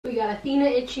Athena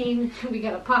itching, we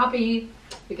got a Poppy,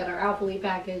 we got our Alphalete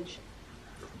package.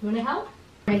 You wanna help?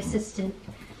 My assistant,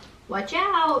 watch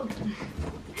out!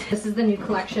 This is the new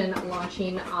collection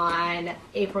launching on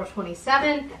April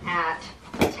 27th at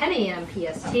 10 a.m.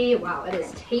 PST. Wow, it is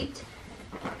taped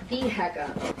the heck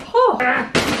up.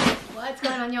 Oh. What's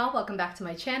going on, y'all? Welcome back to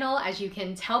my channel. As you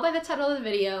can tell by the title of the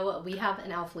video, we have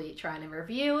an Alphalete try and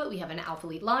review. We have an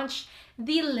Alphalete launch,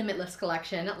 the Limitless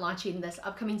collection, launching this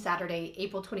upcoming Saturday,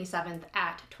 April 27th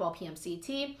at 12 p.m.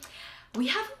 CT. We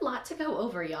have a lot to go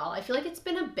over, y'all. I feel like it's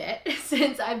been a bit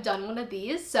since I've done one of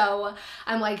these, so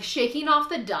I'm like shaking off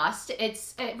the dust.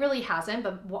 It really hasn't,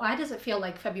 but why does it feel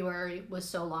like February was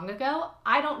so long ago?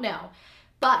 I don't know.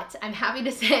 But I'm happy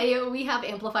to say we have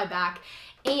Amplify back,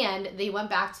 and they went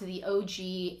back to the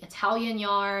OG Italian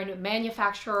yarn,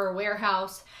 manufacturer,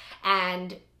 warehouse,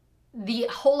 and the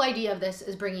whole idea of this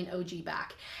is bringing OG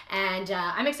back. And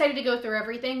I'm excited to go through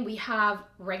everything. We have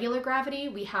regular gravity,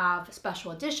 we have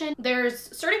special edition.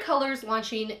 There's certain colors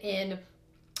launching in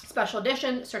special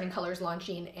edition, certain colors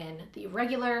launching in the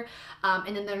regular,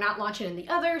 and then they're not launching in the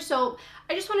other. So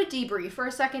I just want to debrief for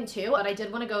a second too, but I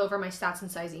did want to go over my stats and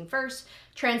sizing first,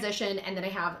 transition, and then I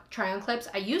have try on clips.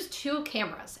 I used two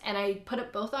cameras and I put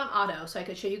it both on auto so I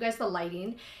could show you guys the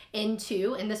lighting in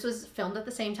two, and this was filmed at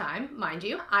the same time, mind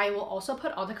you. I will also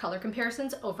put all the color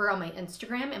comparisons over on my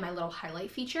Instagram in my little highlight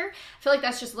feature. I feel like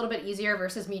that's just a little bit easier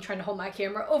versus me trying to hold my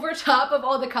camera over top of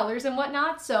all the colors and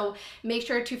whatnot. So make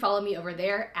sure to follow me over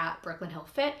there at Brooklyn Hill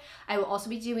Fit. I will also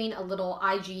be doing a little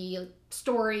IG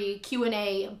story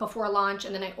Q&A before launch,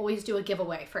 and then I always do a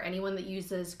giveaway for anyone that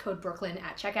uses code Brooklyn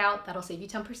at checkout. That'll save you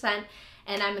 10%.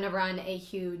 And I'm gonna run a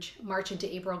huge March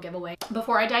into April giveaway.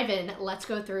 Before I dive in, let's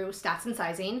go through stats and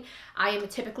sizing. I am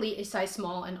typically a size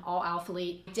small in all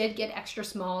Alphalete. I did get extra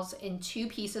smalls in two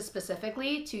pieces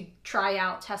specifically to try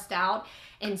out, test out,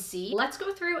 and see. Let's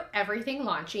go through everything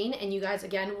launching, and you guys,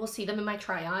 again, will see them in my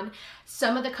try on.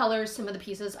 Some of the colors, some of the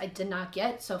pieces I did not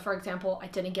get. So for example, I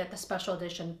didn't get the special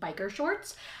edition biker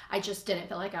shorts. I just didn't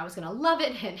feel like I was gonna love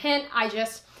it, hint, hint.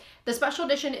 The special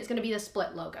edition is gonna be the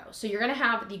split logo. So you're gonna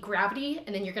have the Gravity,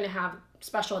 and then you're gonna have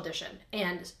special edition.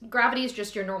 And Gravity is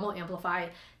just your normal Amplify.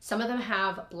 Some of them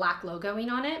have black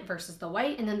logoing on it versus the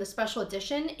white. And then the special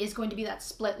edition is going to be that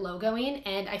split logoing.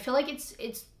 And I feel like it's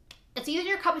either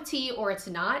your cup of tea or it's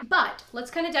not. But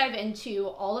let's kind of dive into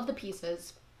all of the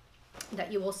pieces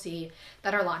that you will see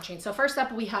that are launching. So first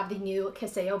up, we have the new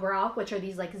Cassio bra, which are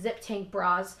these like zip tank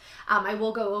bras. I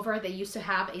will go over, they used to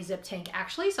have a zip tank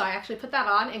actually, so I actually put that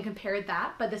on and compared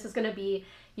that, but this is gonna be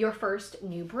your first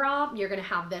new bra. You're gonna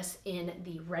have this in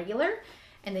the regular,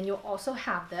 and then you'll also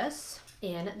have this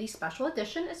in the special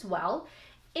edition as well,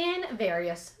 in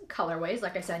various colorways.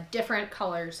 Like I said, different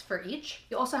colors for each.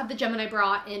 You also have the Gemini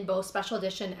bra in both special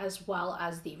edition as well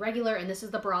as the regular, and this is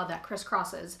the bra that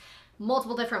crisscrosses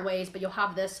multiple different ways, but you'll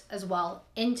have this as well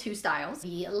in two styles.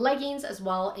 The leggings as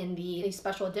well in the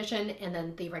special edition, and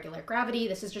then the regular Gravity.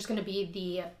 This is just gonna be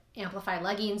the Amplify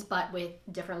leggings, but with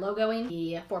different logoing.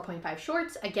 The 4.5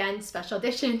 shorts, again, special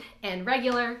edition and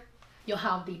regular. You'll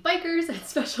have the bikers in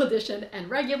special edition and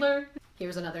regular.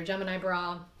 Here's another Gemini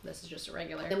bra. This is just a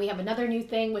regular. Then we have another new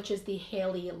thing, which is the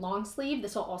Hally long sleeve.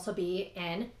 This will also be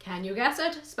in, can you guess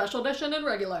it? Special edition and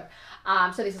regular.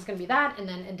 So this is gonna be that, and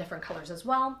then in different colors as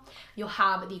well. You'll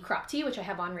have the crop tee, which I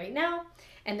have on right now,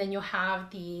 and then you'll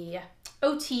have the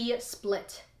OT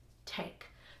split tank.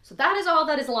 So that is all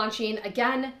that is launching.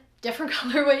 Again, different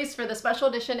colorways for the special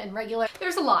edition and regular. There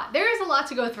is a lot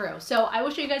to go through. So I will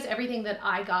show you guys everything that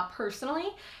I got personally,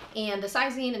 and the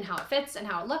sizing and how it fits and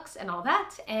how it looks and all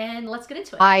that, and let's get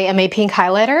into it. I am a pink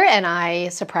highlighter, and I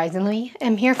surprisingly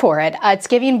am here for it. It's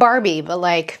giving Barbie, but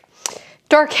like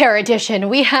dark hair edition.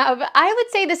 We have, I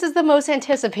would say this is the most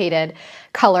anticipated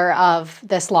color of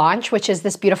this launch, which is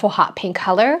this beautiful hot pink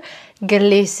color,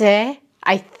 Glisse.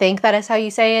 I think that is how you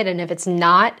say it, and if it's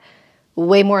not,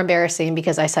 way more embarrassing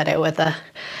because I said it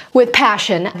with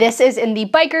passion. This is in the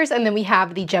bikers, and then we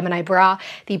have the Gemini bra.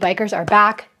 The bikers are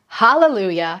back,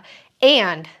 hallelujah,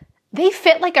 and they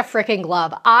fit like a freaking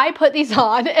glove. I put these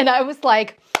on and I was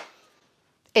like,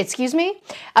 excuse me?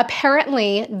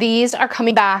 Apparently these are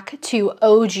coming back to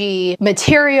OG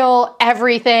material,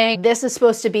 everything. This is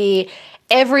supposed to be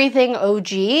everything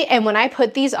OG, and when I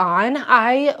put these on,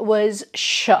 I was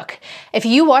shook. If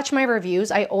you watch my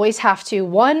reviews, I always have to,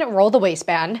 one, roll the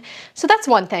waistband. So that's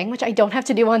one thing, which I don't have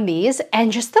to do on these,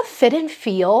 and just the fit and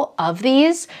feel of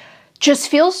these just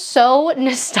feels so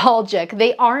nostalgic.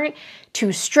 They aren't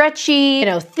too stretchy, you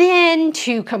know, thin,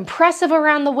 too compressive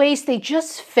around the waist. They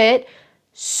just fit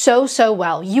so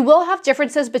well. You will have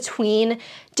differences between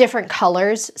different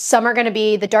colors. Some are gonna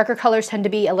be, the darker colors tend to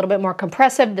be a little bit more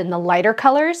compressive than the lighter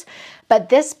colors, but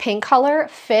this pink color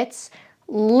fits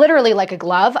literally like a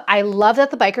glove. I love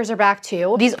that the bikers are back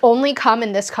too. These only come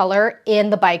in this color in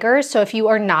the bikers, so if you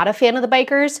are not a fan of the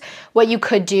bikers, what you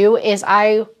could do is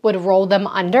I would roll them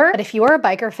under. But if you are a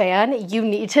biker fan, you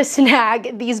need to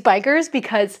snag these bikers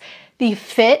because the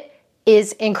fit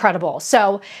is incredible.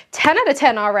 So 10 out of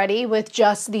 10 already with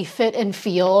just the fit and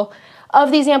feel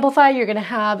of these Amplify. You're gonna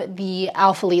have the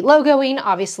Alphalete logoing,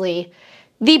 obviously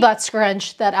the butt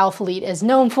scrunch that Alphalete is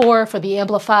known for the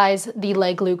Amplifies, the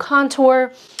leg glue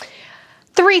contour,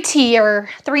 three tier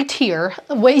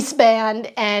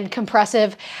waistband and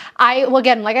compressive. Well,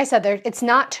 again, like I said, it's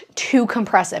not too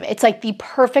compressive. It's like the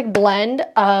perfect blend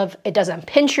of, it doesn't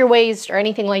pinch your waist or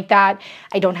anything like that.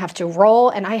 I don't have to roll,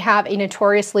 and I have a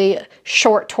notoriously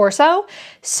short torso,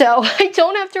 so I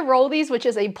don't have to roll these, which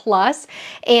is a plus.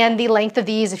 And the length of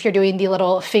these, if you're doing the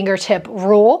little fingertip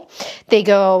rule, they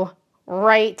go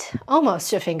right almost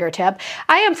to fingertip.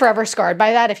 I am forever scarred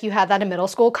by that. If you had that in middle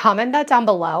school, comment that down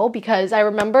below, because I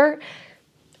remember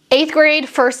 8th grade,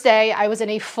 first day, I was in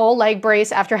a full leg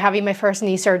brace after having my first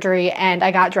knee surgery, and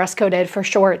I got dress coded for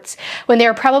shorts when they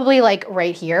were probably like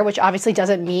right here, which obviously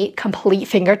doesn't meet complete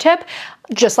fingertip,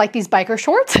 just like these biker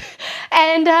shorts.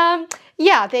 And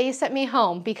yeah, they sent me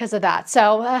home because of that.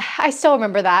 So I still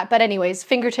remember that. But anyways,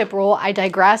 fingertip rule, I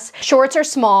digress. Shorts are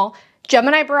small.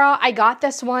 Gemini bra, I got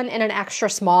this one in an extra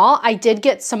small. I did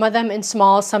get some of them in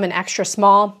small, some in extra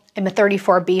small. I'm a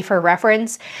 34B for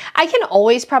reference. I can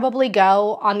always probably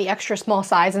go on the extra small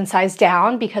size and size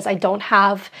down because I don't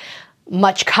have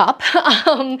much cup.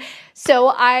 So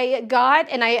I got,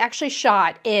 and I actually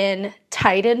shot in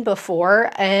Titan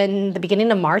before in the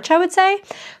beginning of March, I would say,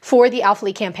 for the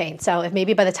Alphalete campaign. So if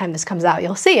maybe by the time this comes out,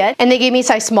 you'll see it. And they gave me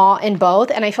size small in both,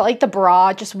 and I felt like the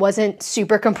bra just wasn't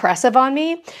super compressive on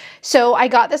me. So I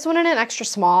got this one in an extra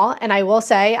small, and I will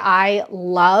say I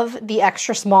love the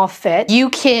extra small fit.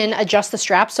 You can adjust the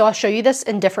strap, so I'll show you this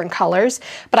in different colors,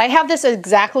 but I have this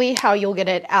exactly how you'll get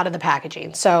it out of the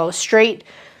packaging. So straight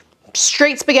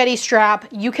spaghetti strap.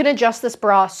 You can adjust this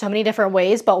bra so many different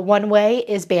ways, but one way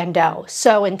is bandeau.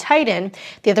 So in Titan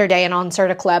the other day, and I'll insert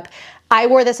a clip, I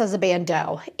wore this as a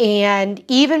bandeau, and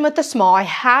even with the small, I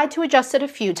had to adjust it a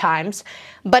few times,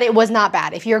 but it was not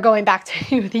bad. If you're going back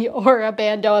to the Aura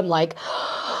bandeau, I'm like,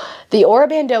 the Aura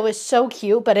bandeau is so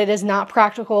cute, but it is not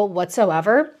practical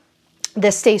whatsoever.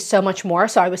 This stays so much more.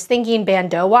 So I was thinking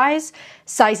bandeau wise,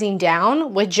 sizing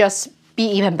down would just be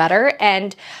even better.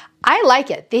 And I like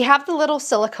it. They have the little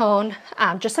silicone,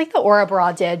 just like the Aura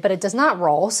bra did, but it does not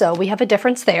roll. So we have a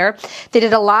difference there. They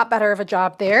did a lot better of a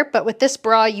job there. But with this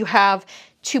bra, you have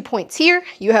 2 points here,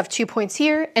 you have 2 points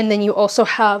here, and then you also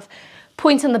have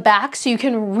points in the back. So you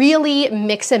can really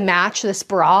mix and match this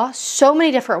bra so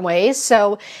many different ways.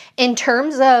 So in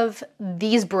terms of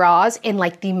these bras and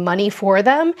like the money for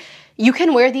them, you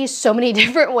can wear these so many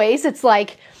different ways. It's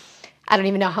like, I don't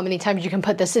even know how many times you can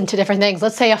put this into different things.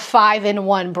 Let's say a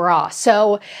 5-in-1 bra.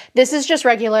 So this is just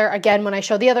regular. Again, when I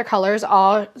show the other colors,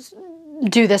 I'll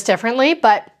do this differently,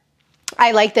 but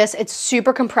I like this. It's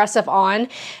super compressive on.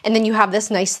 And then you have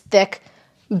this nice thick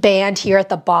band here at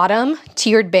the bottom,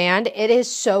 tiered band. It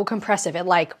is so compressive. It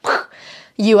like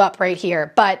you up right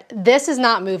here, but this is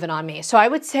not moving on me. So I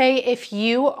would say if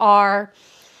you are,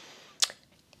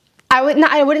 I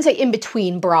wouldn't say in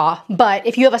between bra, but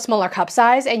if you have a smaller cup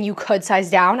size and you could size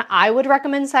down, I would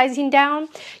recommend sizing down.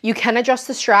 You can adjust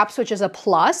the straps, which is a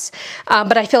plus,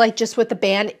 but I feel like just with the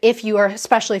band,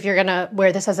 especially if you're gonna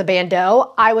wear this as a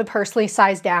bandeau, I would personally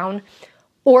size down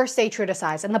or stay true to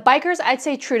size. And the bikers, I'd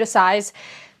say true to size.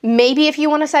 Maybe if you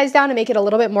want to size down and make it a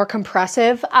little bit more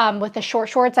compressive. With the short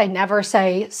shorts, I never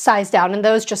say size down in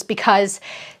those just because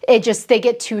they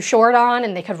get too short on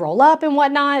and they could roll up and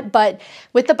whatnot. But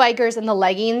with the bikers and the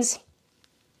leggings,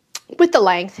 with the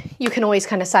length, you can always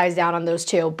kind of size down on those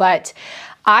too. But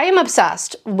I am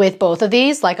obsessed with both of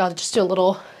these. Like, I'll just do a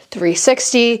little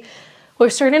 360. We're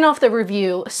starting off the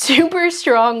review super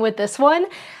strong with this one.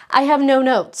 I have no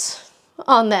notes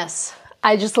on this.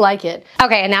 I just like it.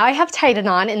 Okay, and now I have Titan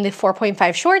on in the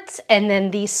 4.5 shorts and then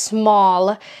the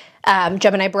small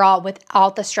Gemini bra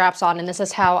without the straps on, and this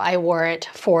is how I wore it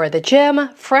for the gym,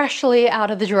 freshly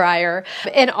out of the dryer.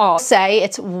 And I'll say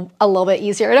it's a little bit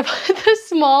easier to put the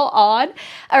small on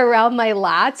around my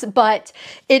lats, but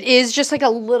it is just like a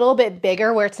little bit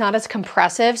bigger where it's not as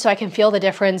compressive, so I can feel the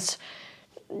difference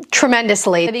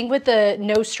tremendously. I think with the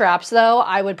no straps though,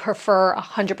 I would prefer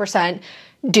 100%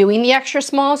 doing the extra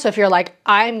small. So if you're like,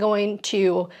 I'm going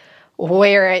to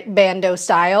wear it bandeau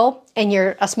style and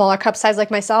you're a smaller cup size like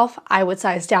myself, I would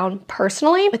size down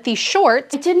personally. With these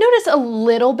shorts, I did notice a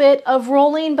little bit of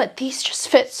rolling, but these just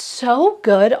fit so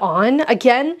good on.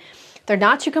 Again, they're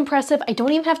not too compressive. I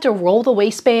don't even have to roll the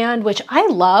waistband, which I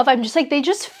love. I'm just like, they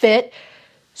just fit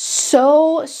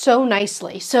so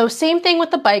nicely. So same thing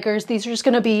with the bikers. These are just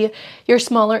gonna be your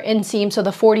smaller inseam. So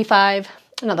the 45,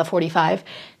 not the 45,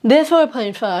 the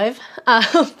 4.5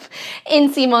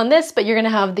 inseam on this, but you're gonna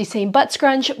have the same butt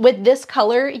scrunch. With this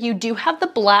color, you do have the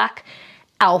black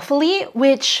Alphalete,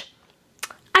 which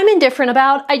I'm indifferent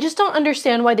about. I just don't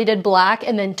understand why they did black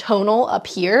and then tonal up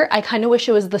here. I kind of wish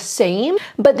it was the same,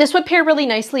 but this would pair really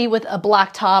nicely with a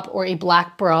black top or a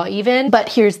black bra even. But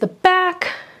here's the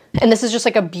back. And this is just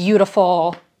like a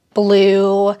beautiful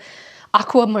blue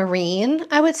aquamarine,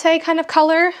 I would say, kind of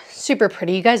color. Super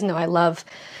pretty. You guys know I love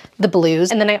the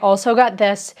blues. And then I also got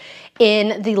this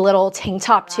in the little tank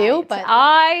top too, but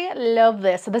I love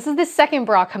this. So this is the second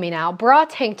bra coming out, bra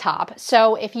tank top.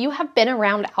 So if you have been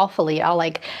around Alphalete, I'll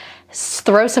like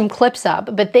throw some clips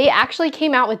up, but they actually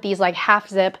came out with these like half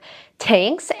zip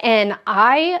tanks and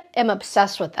I am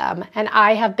obsessed with them. And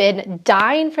I have been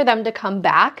dying for them to come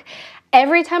back.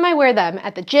 Every time I wear them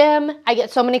at the gym, I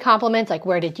get so many compliments like,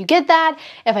 where did you get that?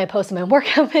 If I post them in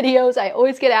workout videos, I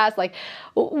always get asked like,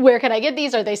 where can I get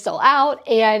these? Are they still out?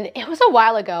 And it was a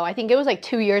while ago. I think it was like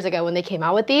 2 years ago when they came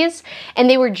out with these and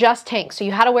they were just tanks. So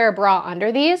you had to wear a bra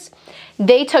under these.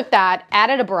 They took that,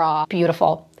 added a bra.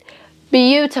 Beautiful.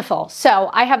 Beautiful. So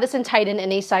I have this in Titan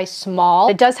in a size small.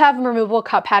 It does have removable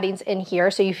cup paddings in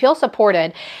here, so you feel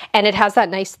supported, and it has that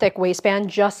nice thick waistband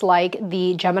just like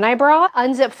the Gemini bra.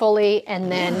 Unzip fully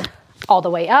and then all the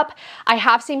way up. I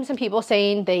have seen some people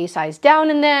saying they size down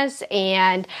in this,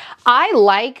 and I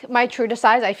like my true to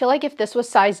size. I feel like if this was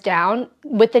sized down,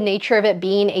 with the nature of it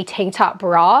being a tank top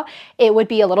bra, it would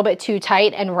be a little bit too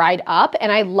tight and ride up,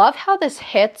 and I love how this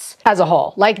hits as a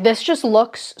whole. Like, this just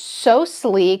looks so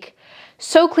sleek,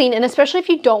 so clean, and especially if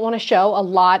you don't want to show a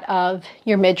lot of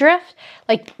your midriff,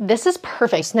 like this is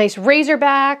perfect. It's nice razor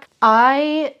back.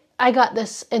 I got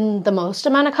this in the most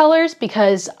amount of colors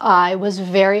because I was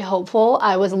very hopeful.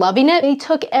 I was loving it. They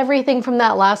took everything from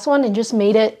that last one and just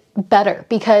made it better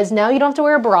because now you don't have to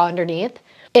wear a bra underneath.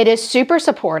 It is super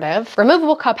supportive.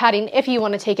 Removable cup padding if you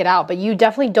want to take it out, but you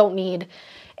definitely don't need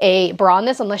a bra on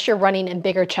this unless you're running in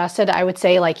bigger chested. I would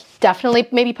say like definitely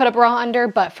maybe put a bra under,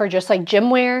 but for just like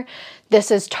gym wear, this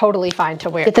is totally fine to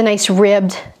wear. Get the nice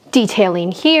ribbed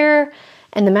detailing here,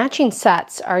 and the matching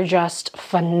sets are just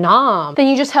phenomenal. Then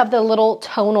you just have the little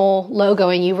tonal logo,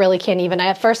 and you really can't even,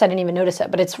 at first I didn't even notice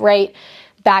it, but it's right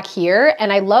back here,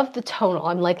 and I love the tonal.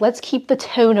 I'm like, let's keep the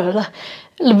tonal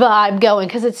vibe going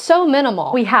because it's so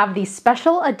minimal. We have the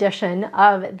special edition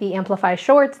of the Amplify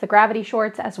shorts, the gravity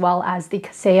shorts, as well as the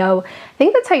Cassio, I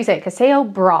think that's how you say it, Cassio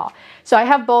bra. So I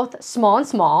have both small and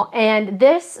small, and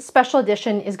this special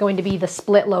edition is going to be the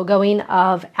split logoing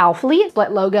of Alphalete. Split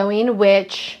logoing,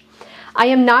 which I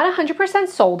am not 100%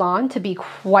 sold on, to be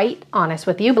quite honest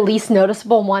with you. The least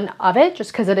noticeable one of it,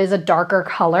 just because it is a darker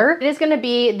color. It is going to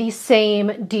be the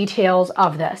same details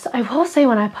of this. I will say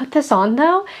when I put this on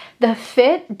though, the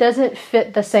fit doesn't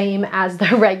fit the same as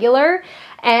the regular,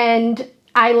 and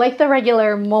I like the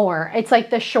regular more. It's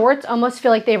like the shorts almost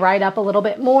feel like they ride up a little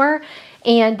bit more,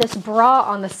 and this bra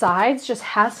on the sides just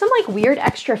has some like weird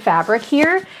extra fabric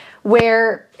here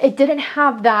where it didn't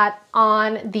have that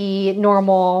on the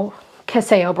normal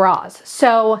Cassio bras.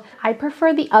 So I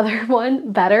prefer the other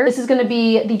one better. This is going to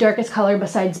be the darkest color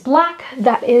besides black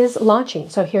that is launching.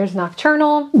 So here's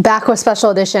Nocturnal. Back with special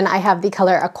edition, I have the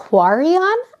color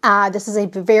Aquarion. This is a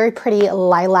very pretty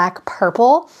lilac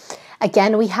purple.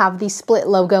 Again, we have the split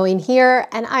logoing here,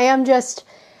 and I'm just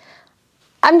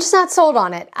not sold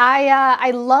on it.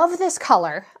 I love this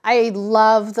color. I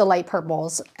love the light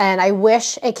purples, and I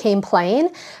wish it came plain,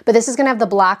 but this is gonna have the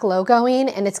black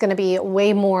logoing, and it's gonna be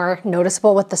way more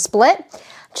noticeable with the split.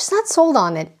 I'm just not sold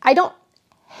on it. I don't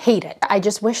hate it. I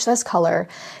just wish this color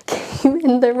came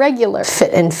in the regular.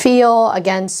 Fit and feel,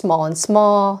 again, small and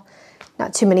small.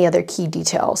 Not too many other key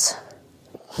details.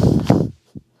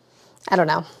 I don't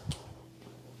know.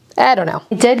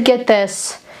 I did get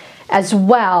this as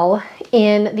well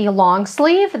in the long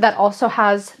sleeve that also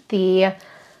has the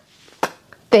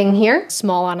thing here,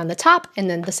 small on the top, and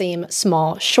then the same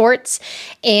small shorts.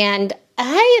 And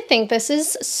I think this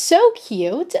is so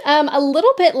cute. A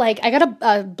little bit like, I got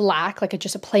a black, like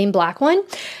just a plain black one.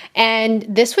 And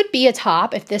this would be a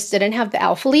top if this didn't have the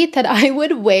Alphalete that I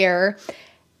would wear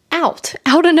out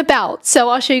and about. So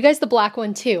I'll show you guys the black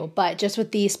one too, but just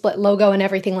with the split logo and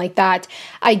everything like that.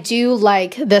 I do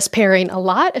like this pairing a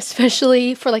lot,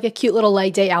 especially for like a cute little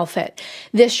leg day outfit.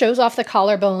 This shows off the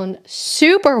collarbone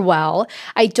super well.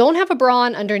 I don't have a bra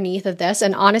on underneath of this,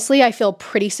 and honestly, I feel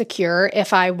pretty secure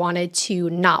if I wanted to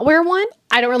not wear one.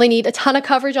 I don't really need a ton of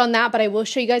coverage on that, but I will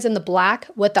show you guys in the black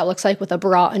what that looks like with a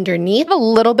bra underneath. A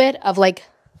little bit of like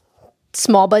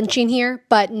small bunching here,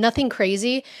 but nothing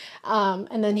crazy.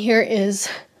 And then here is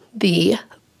the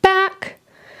back.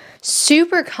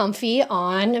 Super comfy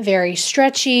on, very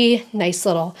stretchy, nice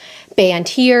little band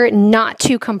here, not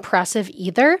too compressive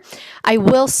either. I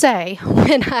will say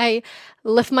when I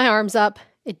lift my arms up,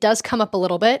 it does come up a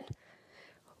little bit,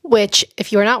 which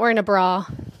if you're not wearing a bra,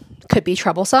 could be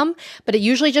troublesome, but it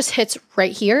usually just hits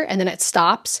right here and then it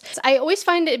stops. I always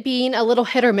find it being a little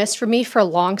hit or miss for me for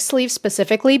long sleeves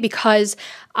specifically because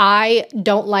I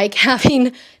don't like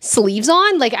having sleeves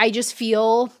on. Like I just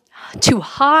feel too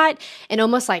hot and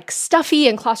almost like stuffy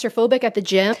and claustrophobic at the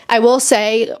gym. I will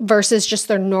say versus just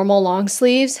their normal long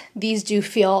sleeves, these do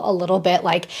feel a little bit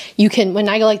like you can, when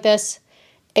I go like this,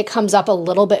 it comes up a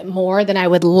little bit more than I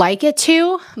would like it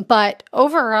to, but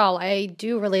overall, I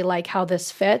do really like how this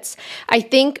fits. I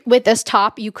think with this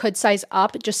top, you could size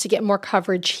up just to get more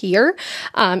coverage here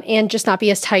and just not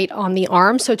be as tight on the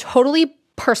arm. So totally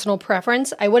personal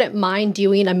preference. I wouldn't mind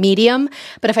doing a medium,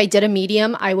 but if I did a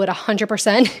medium, I would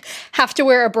 100% have to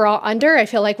wear a bra under. I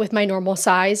feel like with my normal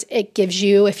size, it gives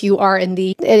you, if you are in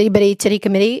the itty bitty titty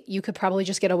committee, you could probably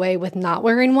just get away with not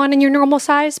wearing one in your normal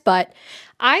size, but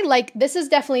I like, this is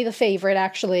definitely the favorite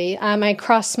actually. I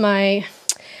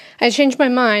changed my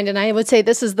mind and I would say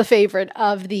this is the favorite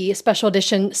of the special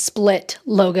edition split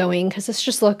logoing because this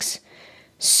just looks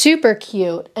super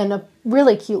cute and a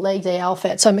really cute leg day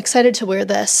outfit. So I'm excited to wear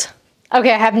this.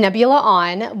 Okay, I have Nebula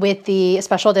on with the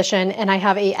special edition and I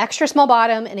have a extra small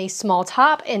bottom and a small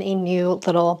top in a new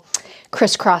little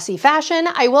crisscrossy fashion.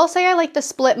 I will say I like the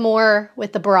split more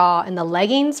with the bra and the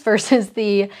leggings versus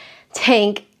the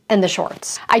tank and the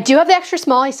shorts. I do have the extra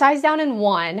small. I sized down in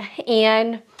one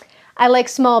and I like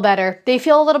small better. They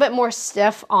feel a little bit more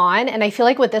stiff on and I feel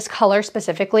like with this color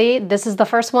specifically, this is the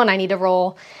first one I need to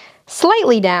roll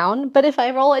slightly down, but if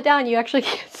I roll it down, you actually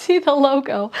can't see the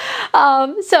logo.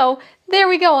 So there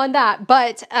we go on that.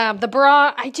 But the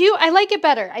bra, I like it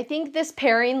better. I think this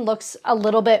pairing looks a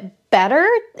little bit better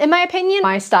in my opinion.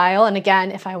 My style, and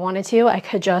again, if I wanted to, I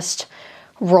could just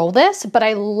roll this, but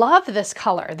I love this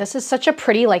color. This is such a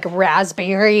pretty like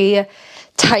raspberry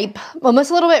type,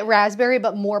 almost a little bit raspberry,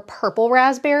 but more purple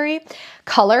raspberry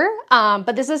color.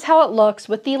 But this is how it looks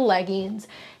with the leggings.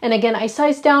 And again, I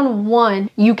sized down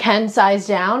one. You can size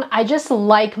down. I just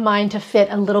like mine to fit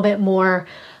a little bit more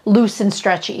loose and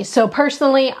stretchy. So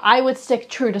personally, I would stick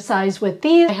true to size with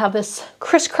these. I have this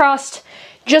crisscrossed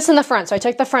just in the front. So I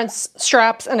took the front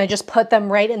straps and I just put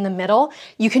them right in the middle.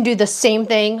 You can do the same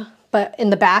thing but in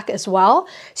the back as well.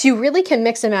 So you really can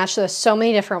mix and match this so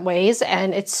many different ways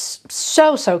and it's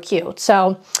so, so cute.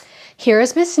 So here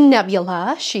is Miss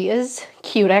Nebula. She is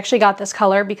cute. I actually got this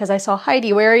color because I saw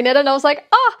Heidi wearing it and I was like,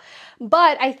 ah!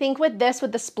 But I think with this,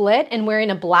 with the split and wearing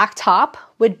a black top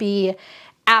would be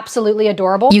absolutely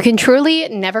adorable. You can truly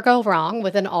never go wrong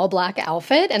with an all black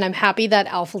outfit, and I'm happy that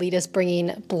Alphalete is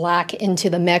bringing black into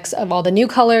the mix of all the new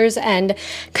colors and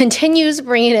continues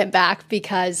bringing it back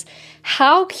because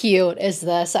how cute is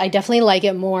this? I definitely like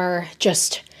it more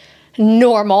just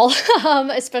normal,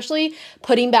 especially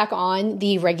putting back on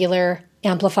the regular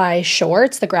Amplify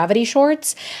shorts, the gravity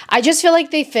shorts. I just feel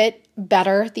like they fit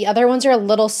better. The other ones are a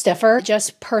little stiffer,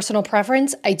 just personal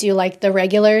preference. I do like the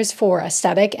regulars for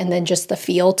aesthetic and then just the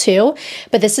feel too.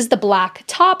 But this is the black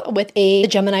top with a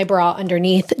Gemini bra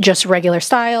underneath, just regular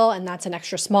style, and that's an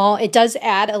extra small. It does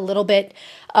add a little bit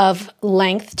of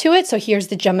length to it. So here's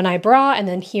the Gemini bra, and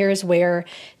then here's where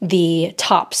the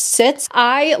top sits.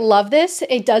 I love this.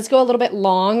 It does go a little bit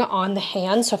long on the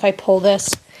hand. So if I pull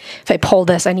this,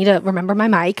 I need to remember my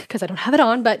mic because I don't have it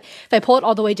on, but if I pull it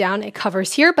all the way down, it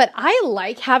covers here. But I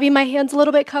like having my hands a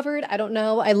little bit covered. I don't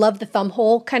know. I love the thumb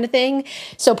hole kind of thing.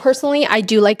 So personally, I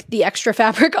do like the extra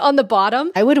fabric on the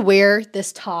bottom. I would wear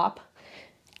this top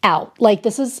out. Like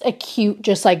this is a cute,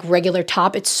 just like regular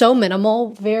top. It's so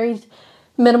minimal, very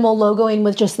minimal logoing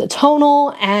with just the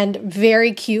tonal, and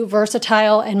very cute,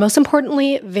 versatile, and most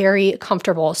importantly, very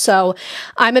comfortable. So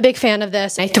I'm a big fan of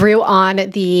this. I threw on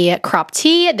the crop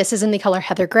tee. This is in the color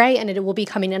Heather Gray, and it will be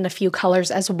coming in a few colors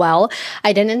as well.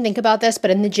 I didn't think about this, but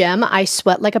in the gym, I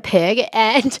sweat like a pig,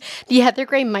 and the Heather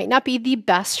Gray might not be the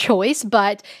best choice,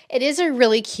 but it is a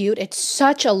really cute, it's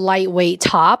such a lightweight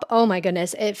top. Oh my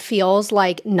goodness, it feels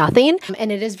like nothing,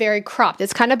 and it is very cropped.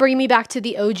 It's kind of bringing me back to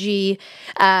the OG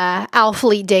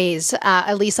Alphalete days,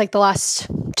 at least like the last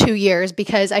 2 years,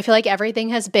 because I feel like everything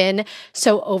has been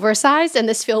so oversized, and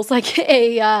this feels like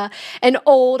an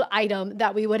old item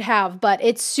that we would have, but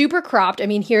it's super cropped. I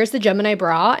mean, here's the Gemini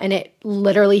bra, and it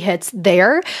literally hits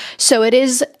there, so it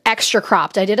is extra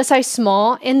cropped. I did a size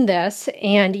small in this,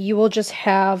 and you just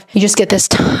get this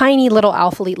tiny little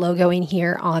Alphalete logo in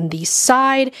here on the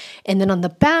side, and then on the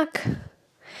back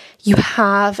you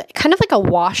have kind of like a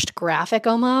washed graphic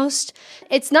almost.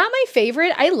 It's not my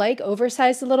favorite. I like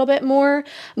oversized a little bit more,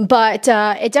 but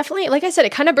it definitely, like I said,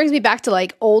 it kind of brings me back to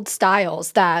like old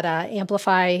styles that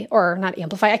Amplify, or not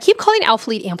Amplify, I keep calling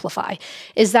Alphalete Amplify.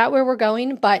 Is that where we're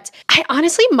going? But I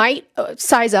honestly might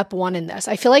size up one in this.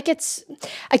 I feel like it's,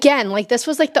 again, like this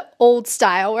was like the old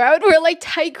style where I would wear like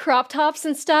tight crop tops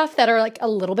and stuff that are like a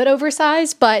little bit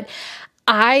oversized, but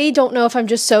I don't know if I'm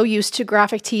just so used to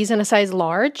graphic tees in a size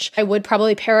large. I would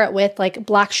probably pair it with like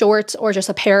black shorts or just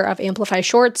a pair of Amplify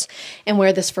shorts and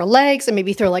wear this for legs and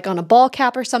maybe throw like on a ball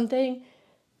cap or something.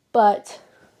 But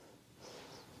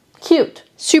cute.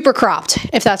 Super cropped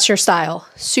if that's your style.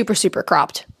 Super, super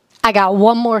cropped. I got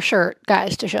one more shirt,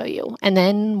 guys, to show you, and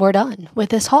then we're done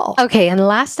with this haul. Okay, and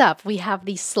last up, we have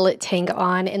the Slit Tank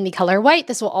on in the color white.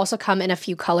 This will also come in a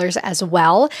few colors as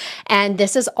well, and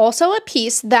this is also a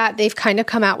piece that they've kind of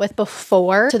come out with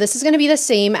before. So this is going to be the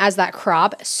same as that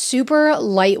crop, super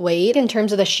lightweight in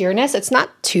terms of the sheerness. It's not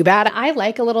too bad. I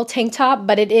like a little tank top,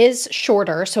 but it is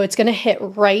shorter, so it's going to hit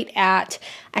right at,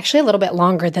 actually a little bit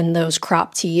longer than those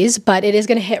crop tees, but it is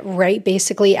going to hit right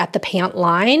basically at the pant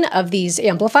line of these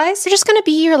Amplifies. They're just going to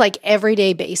be your like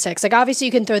everyday basics. Like obviously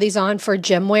you can throw these on for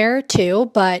gym wear too,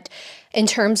 but in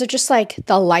terms of just like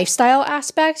the lifestyle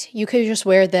aspect, you could just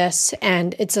wear this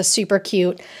and it's a super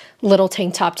cute little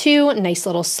tank top too. Nice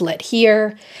little slit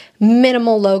here,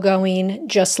 minimal logoing,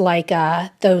 just like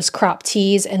those crop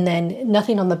tees, and then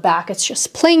nothing on the back. It's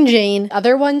just plain Jane.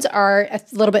 Other ones are a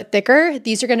little bit thicker.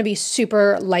 These are going to be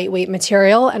super lightweight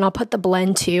material, and I'll put the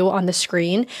blend too on the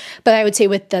screen. But I would say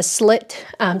with the slit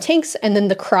tanks and then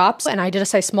the crops, and I did a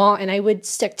size small, and I would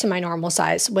stick to my normal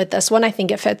size with this one. I think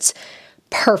it fits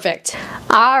perfect.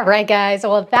 All right, guys.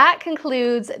 Well, that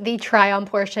concludes the try on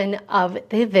portion of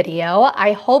the video.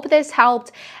 I hope this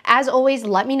helped. As always,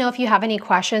 let me know if you have any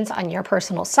questions on your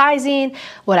personal sizing,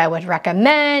 what I would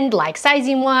recommend, like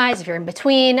sizing wise, if you're in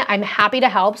between. I'm happy to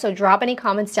help. So drop any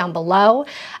comments down below.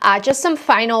 Just some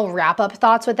final wrap up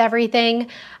thoughts with everything.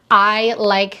 I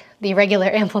like the regular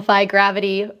Amplify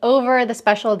Gravity over the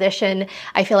special edition.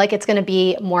 I feel like it's gonna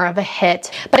be more of a hit.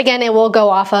 But again, it will go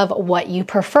off of what you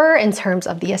prefer in terms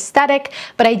of the aesthetic,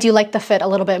 but I do like the fit a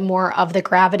little bit more of the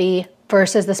Gravity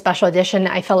versus the special edition.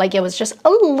 I felt like it was just a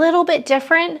little bit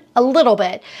different, a little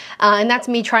bit. And that's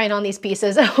me trying on these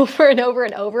pieces over and over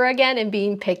and over again and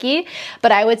being picky.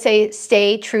 But I would say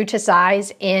stay true to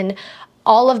size in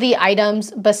all of the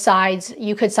items. Besides,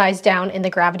 you could size down in the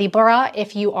Gravity bra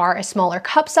if you are a smaller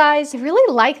cup size. I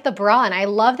really like the bra, and I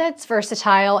love that it's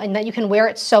versatile and that you can wear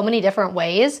it so many different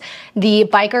ways. The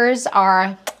bikers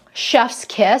are chef's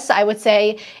kiss. I would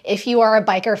say if you are a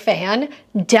biker fan,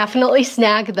 definitely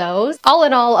snag those. All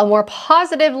in all, a more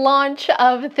positive launch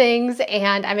of things,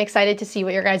 and I'm excited to see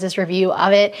what your guys' review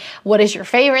of it. What is your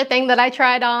favorite thing that I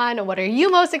tried on? What are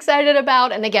you most excited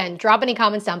about? And again, drop any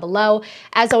comments down below.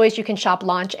 As always, you can shop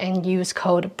launch and use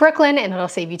code Brooklyn and it'll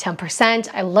save you 10%.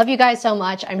 I love you guys so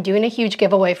much. I'm doing a huge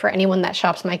giveaway for anyone that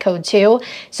shops my code too.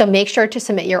 So make sure to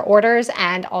submit your orders,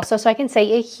 and also so I can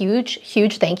say a huge,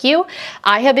 huge thank you.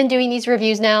 I have been doing these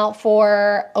reviews now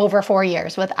for over 4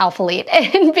 years with Alphalete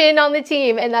and been on the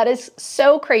team, and that is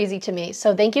so crazy to me.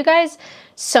 So thank you guys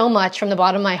so much from the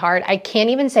bottom of my heart. I can't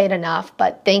even say it enough,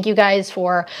 but thank you guys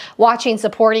for watching,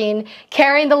 supporting,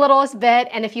 carrying the littlest bit.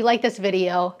 And if you like this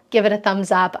video, give it a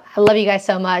thumbs up. I love you guys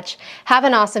so much. Have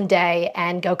an awesome day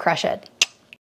and go crush it.